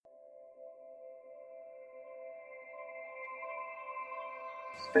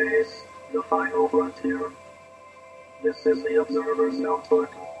Space, the final frontier. This is the Observer's Notebook,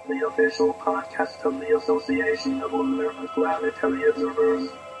 the official podcast of the Association of Lunar and Planetary Observers.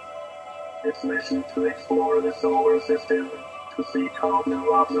 Its mission to explore the solar system, to seek out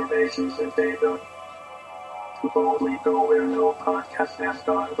new observations and data, to boldly go where no podcast has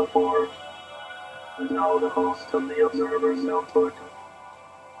gone before. And now the host of the Observer's Notebook,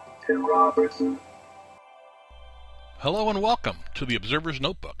 Tim Robertson. Hello and welcome to the Observer's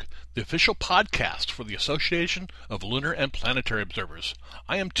Notebook, the official podcast for the Association of Lunar and Planetary Observers.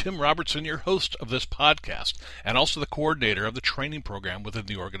 I am Tim Robertson, your host of this podcast, and also the coordinator of the training program within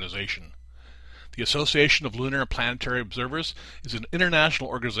the organization. The Association of Lunar and Planetary Observers is an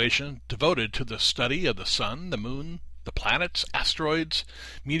international organization devoted to the study of the sun, the moon, the planets, asteroids,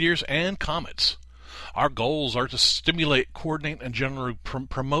 meteors, and comets. Our goals are to stimulate, coordinate, and generally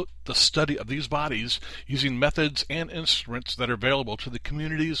promote the study of these bodies using methods and instruments that are available to the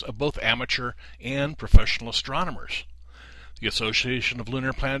communities of both amateur and professional astronomers. The Association of Lunar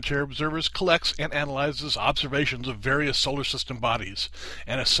and Planetary Observers collects and analyzes observations of various solar system bodies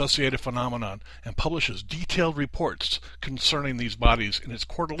and associated phenomena and publishes detailed reports concerning these bodies in its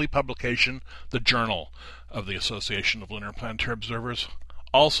quarterly publication, the Journal of the Association of Lunar and Planetary Observers,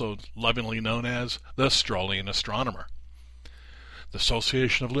 also lovingly known as the Strolling Astronomer. The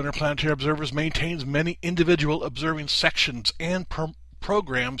Association of Lunar and Planetary Observers maintains many individual observing sections and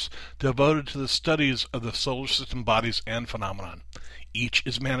programs devoted to the studies of the solar system bodies and phenomenon. Each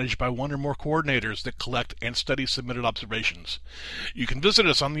is managed by one or more coordinators that collect and study submitted observations. You can visit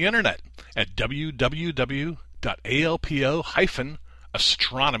us on the internet at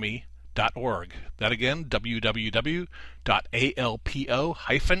www.alpo-astronomy.org. That again,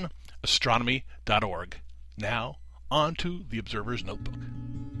 www.alpo-astronomy.org. Now, on to the Observer's Notebook.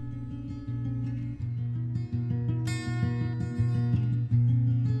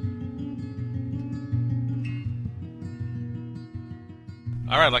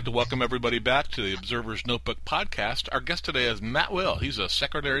 All right, I'd like to welcome everybody back to the Observer's Notebook podcast. Our guest today is Matt Will. He's a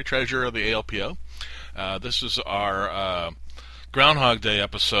Secretary-Treasurer of the ALPO. This is our Groundhog Day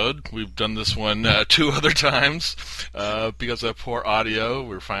episode. We've done this one 2 other times because of poor audio.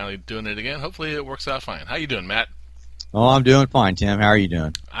 We're finally doing it again. Hopefully it works out fine. How you doing, Matt? Oh, I'm doing fine, Tim. How are you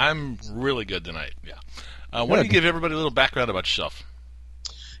doing? I'm really good tonight, yeah. Why don't you give everybody a little background about yourself?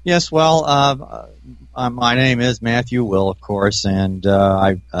 Yes, well, my name is Matthew Will, of course, and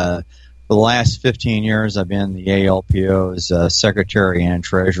for the last 15 years I've been the ALPO's Secretary and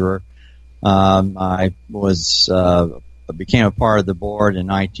Treasurer. I became a part of the board in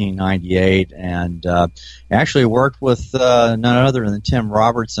 1998 and actually worked with none other than Tim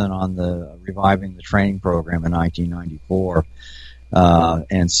Robertson on the reviving the training program in 1994.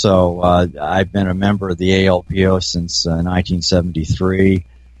 And so I've been a member of the ALPO since 1973.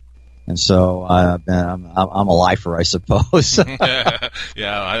 And so I'm a lifer, I suppose. I think I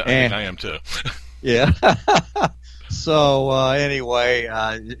am too. Yeah. So anyway,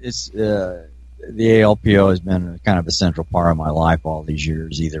 the ALPO has been kind of a central part of my life all these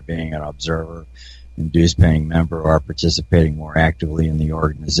years, either being an observer, and dues-paying member, or participating more actively in the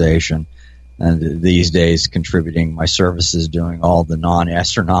organization. And these days, contributing my services, doing all the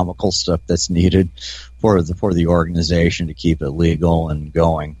non-astronomical stuff that's needed for the organization to keep it legal and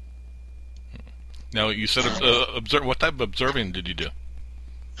going. Now, you said what type of observing did you do?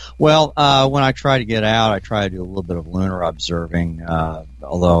 Well, when I try to get out, I try to do a little bit of lunar observing,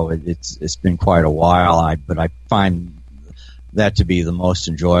 although it's been quite a while. But I find that to be the most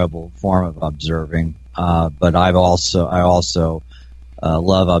enjoyable form of observing. But I also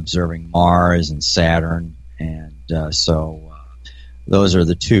love observing Mars and Saturn, and so those are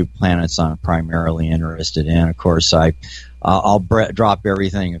the 2 planets I'm primarily interested in. Of course, I'll drop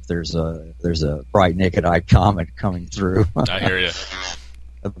everything if there's a bright naked eye comet coming through. I hear you.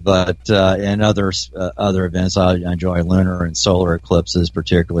 But in other events, I enjoy lunar and solar eclipses.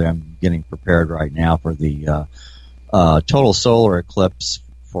 Particularly, I'm getting prepared right now for the total solar eclipse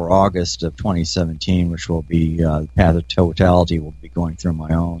for August of 2017, which will be the path of totality will be going through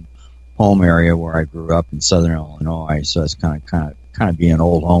my own home area where I grew up in Southern Illinois. So it's kind of be an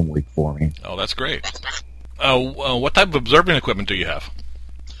old home week for me. Oh, that's great. What type of observing equipment do you have?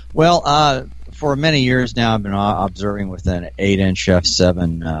 Well, for many years now, I've been observing with an 8-inch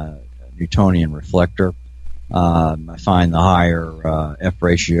f7 Newtonian reflector. I find the higher f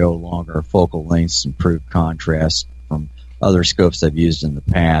ratio, longer focal lengths, improved contrast from other scopes I've used in the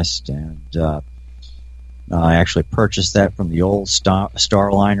past, and I actually purchased that from the old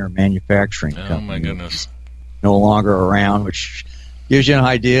Starliner manufacturing company. Oh my goodness! No longer around, which gives you an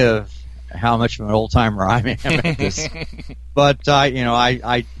idea of how much of an old timer I am at this. But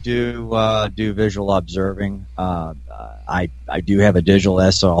I do visual observing. I do have a digital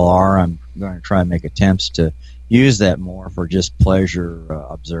SLR. I'm going to try and make attempts to use that more for just pleasure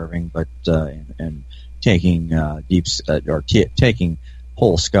observing, but and taking taking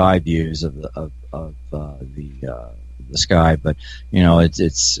whole sky views of the sky. But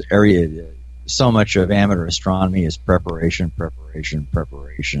it's area. So much of amateur astronomy is preparation,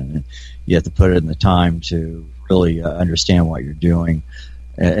 and you have to put it in the time to really understand what you're doing,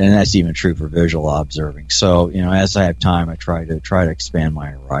 and that's even true for visual observing. So, as I have time, I try to expand my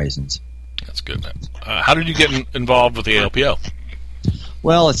horizons. That's good. How did you get involved with the ALPO?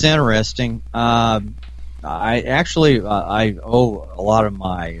 Well, it's interesting. I owe a lot of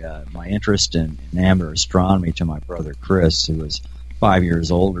my interest in amateur astronomy to my brother Chris, who was 5 years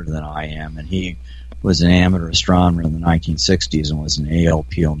older than I am, and he was an amateur astronomer in the 1960s and was an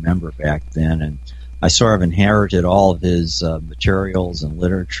ALPO member back then. And I sort of inherited all of his materials and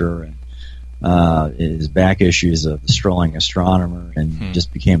literature and his back issues of The Strolling Astronomer, and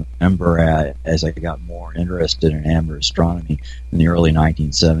just became a member as I got more interested in amateur astronomy in the early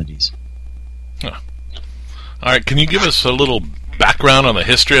 1970s. Huh. All right, can you give us a little background on the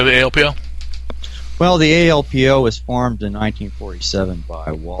history of the ALPO? Well, the ALPO was formed in 1947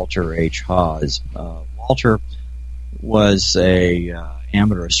 by Walter H. Haas. Walter was a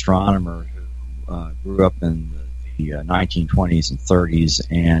amateur astronomer who grew up in the 1920s and 30s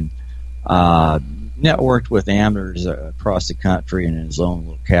and networked with amateurs across the country and in his own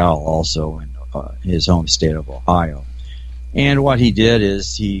locale, also in his home state of Ohio. And what he did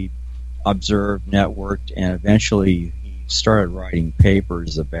is he observed, networked, and eventually started writing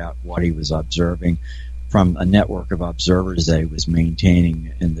papers about what he was observing from a network of observers that he was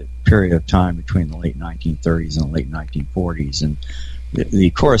maintaining in the period of time between the late 1930s and the late 1940s. And the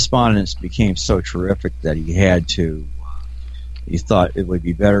correspondence became so terrific that he thought it would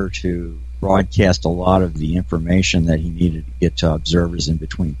be better to broadcast a lot of the information that he needed to get to observers in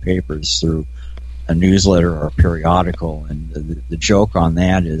between papers through a newsletter or a periodical. And the joke on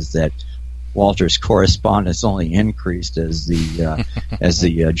that is that Walter's correspondence only increased as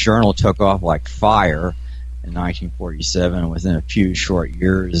the journal took off like fire in 1947. Within a few short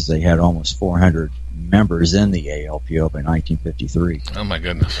years, they had almost 400 members in the ALPO by 1953. Oh my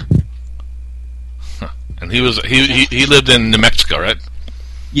goodness! Huh. And he lived in New Mexico, right?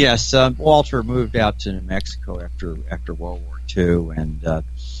 Yes, Walter moved out to New Mexico after World War II, and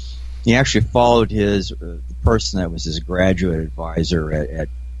he actually followed the person that was his graduate advisor at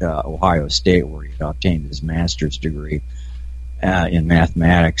Ohio State, where he had obtained his master's degree in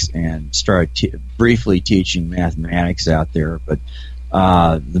mathematics, and started briefly teaching mathematics out there. But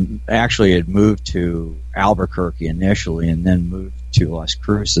actually had moved to Albuquerque initially, and then moved to Las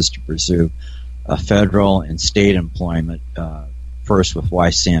Cruces to pursue federal and state employment, first with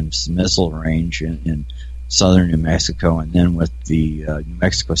Wysands Missile Range in southern New Mexico, and then with the New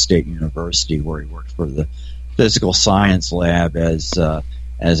Mexico State University, where he worked for the physical science lab as a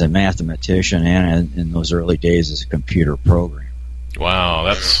mathematician, and in those early days as a computer programmer. Wow,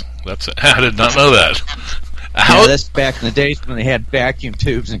 that's I did not know that. Yeah, that's back in the days when they had vacuum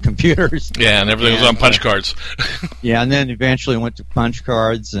tubes and computers. Yeah, and everything was on punch cards. Yeah, and then eventually went to punch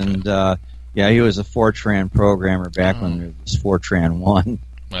cards, and he was a Fortran programmer back when it was Fortran 1.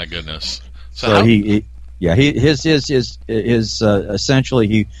 My goodness. So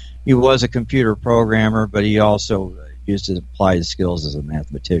essentially he was a computer programmer, but he also used to apply his skills as a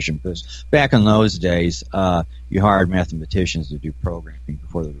mathematician, because back in those days, you hired mathematicians to do programming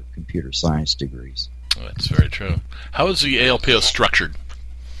before there were computer science degrees. Oh, that's very true. How is the ALPO structured?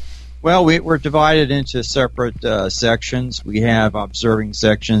 Well, we're divided into separate sections. We have observing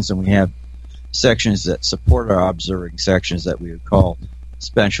sections, and we have sections that support our observing sections that we would call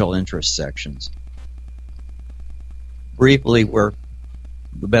special interest sections. Briefly, the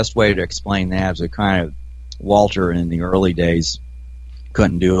best way to explain that is Walter in the early days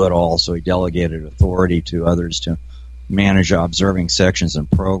couldn't do it all, so he delegated authority to others to manage observing sections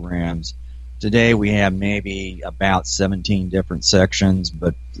and programs. Today we have maybe about 17 different sections,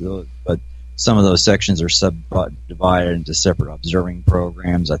 but some of those sections are subdivided into separate observing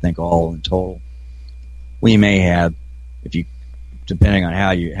programs. I think all in total, we may have, depending on how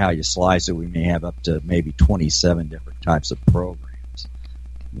you slice it, we may have up to maybe 27 different types of programs.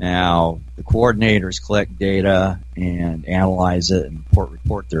 Now, the coordinators collect data and analyze it and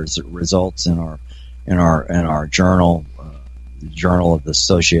report their results in our journal, the Journal of the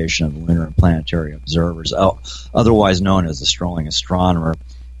Association of Lunar and Planetary Observers, otherwise known as the Strolling Astronomer,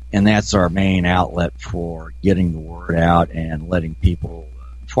 and that's our main outlet for getting the word out and letting people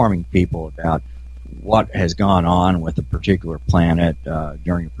informing people about what has gone on with a particular planet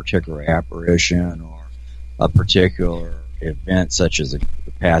during a particular apparition or a particular event, such as the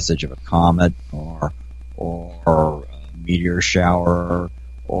passage of a comet or a meteor shower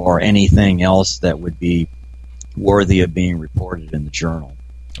or anything else that would be worthy of being reported in the journal.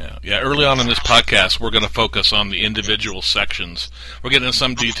 Yeah. Early on in this podcast, we're going to focus on the individual sections. We're getting into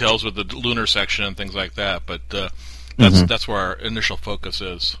some details with the lunar section and things like that, but that's where our initial focus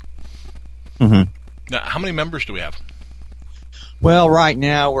is. Mm-hmm. Now, how many members do we have? Well, right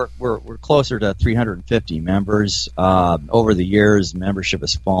now we're closer to 350 members. Over the years, membership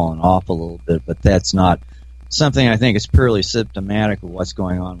has fallen off a little bit, but that's not something I think is purely symptomatic of what's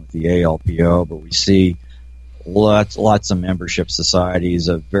going on with the ALPO. But we see lots of membership societies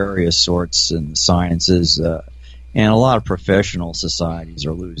of various sorts in the sciences, and a lot of professional societies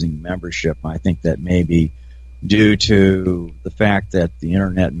are losing membership. I think that may be due to the fact that the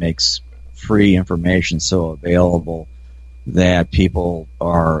internet makes free information so available that people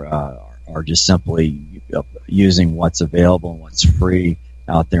are just simply using what's available and what's free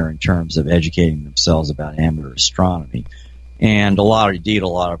out there in terms of educating themselves about amateur astronomy. And a lot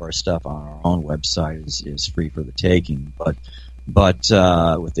of our stuff on our own website is free for the taking, but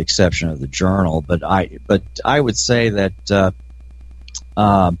with the exception of the journal. But I would say that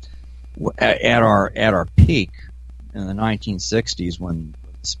at our peak in the 1960s, when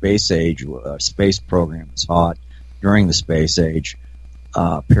the space program was hot, during the space age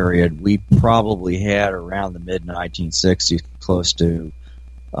period, we probably had around the mid-1960s close to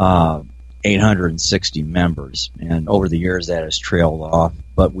 860 members, and over the years that has trailed off,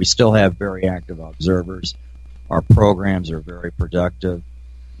 but we still have very active observers. Our programs are very productive,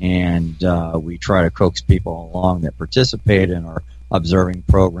 and we try to coax people along that participate in our observing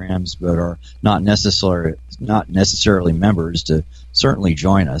programs but are not necessarily members to certainly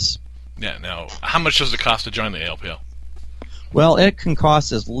join us. Yeah. Now, how much does it cost to join the ALPO? Well, it can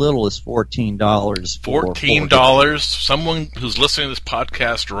cost as little as $14. $14? Someone who's listening to this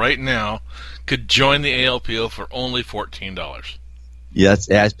podcast right now could join the ALPO for only $14. Yes,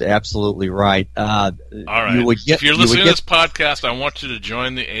 that's absolutely right. All right. If you're listening to this podcast, I want you to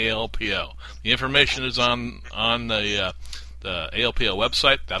join the ALPO. The information is on the ALPO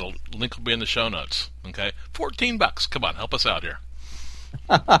website. That'll link will be in the show notes. Okay, $14. Come on, help us out here.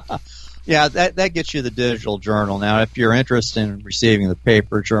 Yeah, that gets you the digital journal. Now, if you're interested in receiving the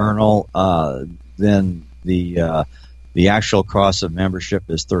paper journal, then the actual cost of membership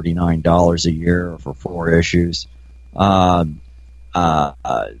is $39 a year for 4 issues.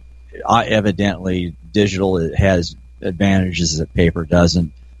 Evidently, digital has advantages that paper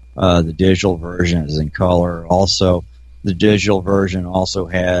doesn't. The digital version is in color. Also, the digital version also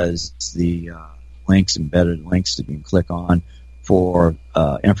has the embedded links that you can click on for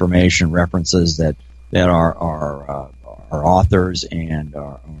information references that our authors and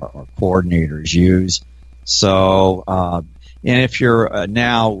our coordinators use. So, and if you're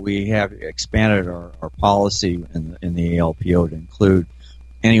now, we have expanded our policy in the ALPO to include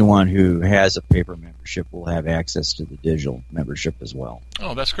anyone who has a paper membership will have access to the digital membership as well.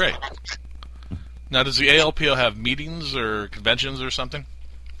 Oh, that's great. Now, does the ALPO have meetings or conventions or something?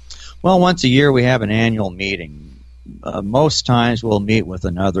 Well, once a year we have an annual meeting. Most times we'll meet with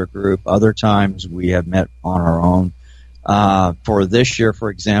another group. Other times we have met on our own. For this year, for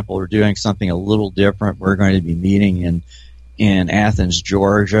example, we're doing something a little different. We're going to be meeting in Athens,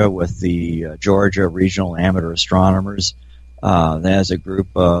 Georgia, with the Georgia Regional Amateur Astronomers. That's a group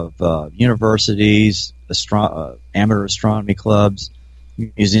of universities, amateur astronomy clubs,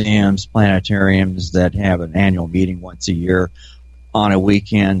 museums, planetariums that have an annual meeting once a year on a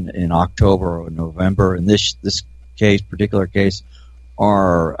weekend in October or November. In this particular case,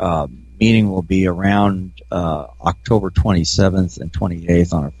 our meeting will be around October 27th and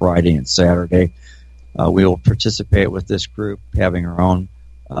 28th on a Friday and Saturday. We will participate with this group, having our own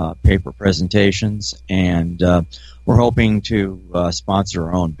paper presentations, and we're hoping to sponsor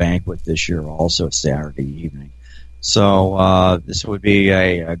our own banquet this year, also Saturday evening. So this would be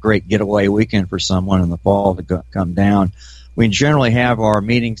a great getaway weekend for someone in the fall to come down. We generally have our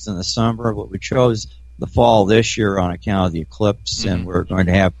meetings in the summer, but we chose the fall this year on account of the eclipse, and we're going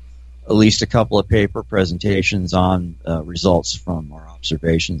to have at least a couple of paper presentations on results from our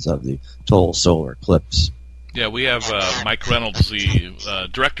observations of the total solar eclipse. Yeah, we have Mike Reynolds, the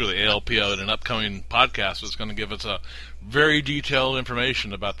director of the ALPO, in an upcoming podcast is going to give us a very detailed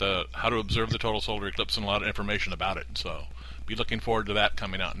information about how to observe the total solar eclipse and a lot of information about it. So be looking forward to that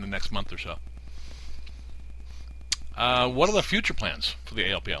coming out in the next month or so. What are the future plans for the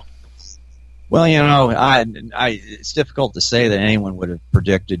ALPO? Well, it's difficult to say that anyone would have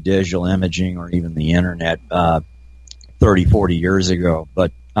predicted digital imaging or even the internet 30, 40 years ago.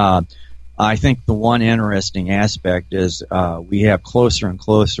 But I think the one interesting aspect is we have closer and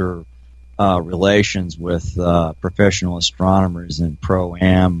closer relations with professional astronomers and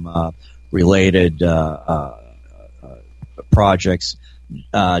pro-am related projects,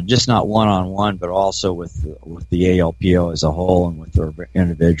 just not one-on-one, but also with the ALPO as a whole and with their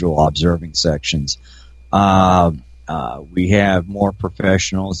individual observing sections. We have more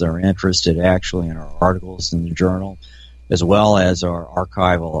professionals that are interested actually in our articles in the journal, as well as our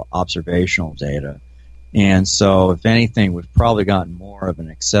archival observational data. And so, if anything, we've probably gotten more of an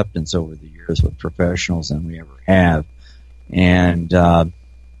acceptance over the years with professionals than we ever have. And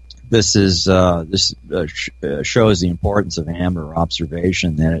this shows the importance of amateur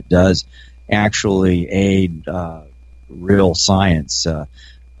observation, that it does actually aid real science.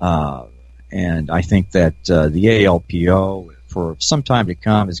 And I think that the ALPO, for some time to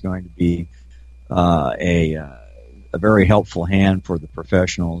come, is going to be a very helpful hand for the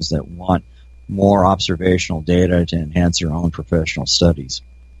professionals that want more observational data to enhance their own professional studies.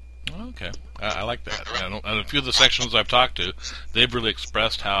 Okay. I like that. And a few of the sections I've talked to, they've really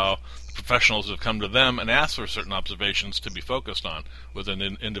expressed how professionals have come to them and asked for certain observations to be focused on within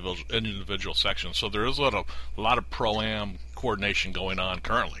individual sections. So there is a lot of pro-am coordination going on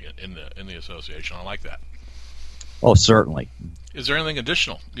currently in the association. I like that. Oh, certainly. Is there anything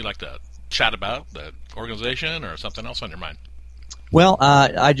additional you'd like to chat about, the organization, or something else on your mind? Well,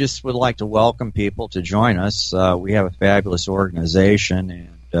 I just would like to welcome people to join us. We have a fabulous organization, and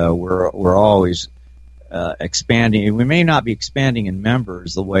we're always expanding. We may not be expanding in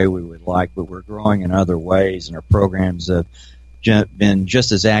members the way we would like, but we're growing in other ways, and our programs have been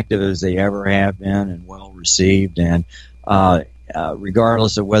just as active as they ever have been and well received. And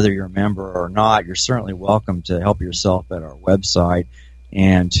regardless of whether you're a member or not, you're certainly welcome to help yourself at our website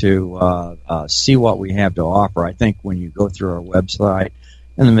and to see what we have to offer. I think when you go through our website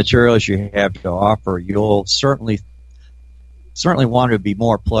and the materials you have to offer, you'll certainly want to be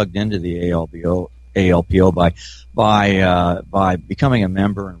more plugged into the ALPO by becoming a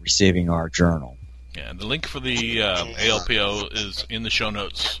member and receiving our journal. Yeah, and the link for the ALPO is in the show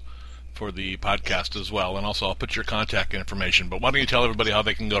notes for the podcast as well, and also I'll put your contact information. But why don't you tell everybody how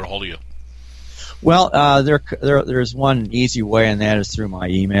they can go to hold of you? Well, there's one easy way, and that is through my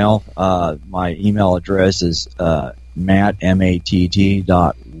email. My email address is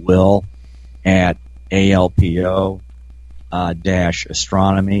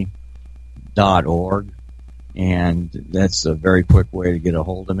matt.will@alpo-astronomy.org, and that's a very quick way to get a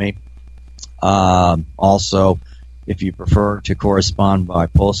hold of me. Also, if you prefer to correspond by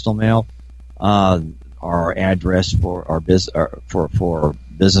postal mail, our address for our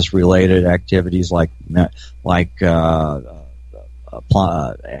business-related activities like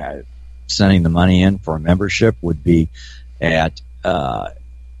sending the money in for a membership would be at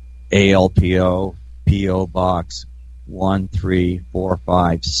ALPO PO Box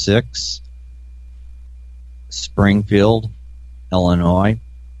 13456, Springfield, Illinois,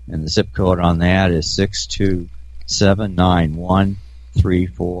 and the zip code on that is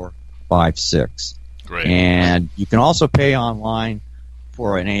 627913456. Great. And you can also pay online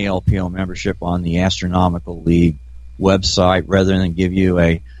for an ALPO membership on the Astronomical League website. Rather than give you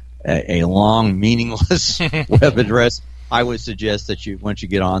a long, meaningless web address, I would suggest that once you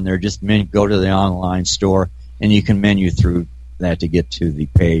get on there, just go to the online store, and you can menu through that to get to the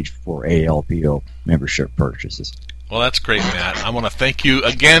page for ALPO membership purchases. Well, that's great, Matt. I want to thank you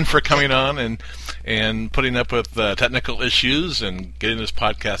again for coming on and putting up with technical issues and getting this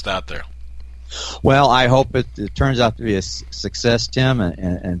podcast out there. Well, I hope it turns out to be a success, Tim,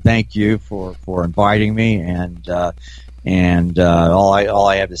 and thank you for inviting me. And all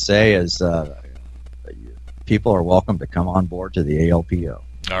I have to say is people are welcome to come on board to the ALPO.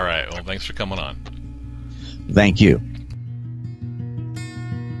 All right. Well, thanks for coming on. Thank you.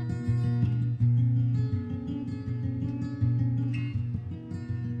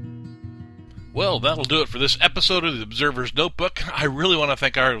 Well, that'll do it for this episode of the Observer's Notebook. I really want to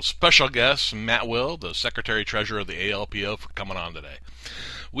thank our special guest, Matt Will, the Secretary-Treasurer of the ALPO, for coming on today.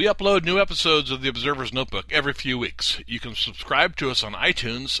 We upload new episodes of the Observer's Notebook every few weeks. You can subscribe to us on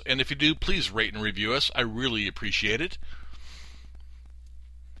iTunes, and if you do, please rate and review us. I really appreciate it.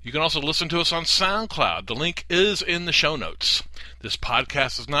 You can also listen to us on SoundCloud. The link is in the show notes. This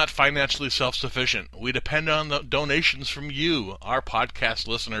podcast is not financially self-sufficient. We depend on the donations from you, our podcast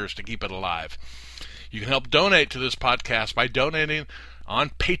listeners, to keep it alive. You can help donate to this podcast by donating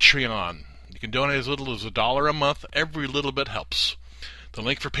on Patreon. You can donate as little as $1 a month. Every little bit helps. The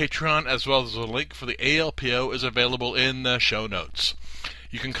link for Patreon as well as the link for the ALPO is available in the show notes.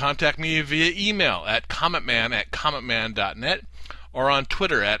 You can contact me via email at cometman@cometman.net or on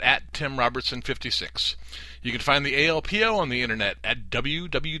Twitter at TimRobertson56. You can find the ALPO on the internet at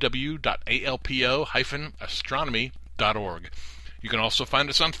www.alpo-astronomy.org. You can also find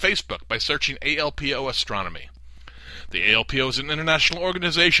us on Facebook by searching ALPO Astronomy. The ALPO is an international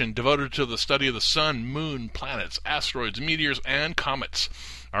organization devoted to the study of the sun, moon, planets, asteroids, meteors, and comets.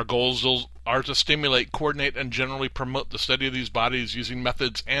 Our goals are to stimulate, coordinate, and generally promote the study of these bodies using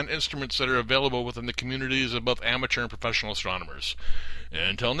methods and instruments that are available within the communities of both amateur and professional astronomers.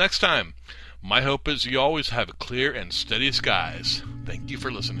 Until next time, my hope is you always have clear and steady skies. Thank you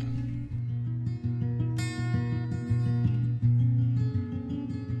for listening.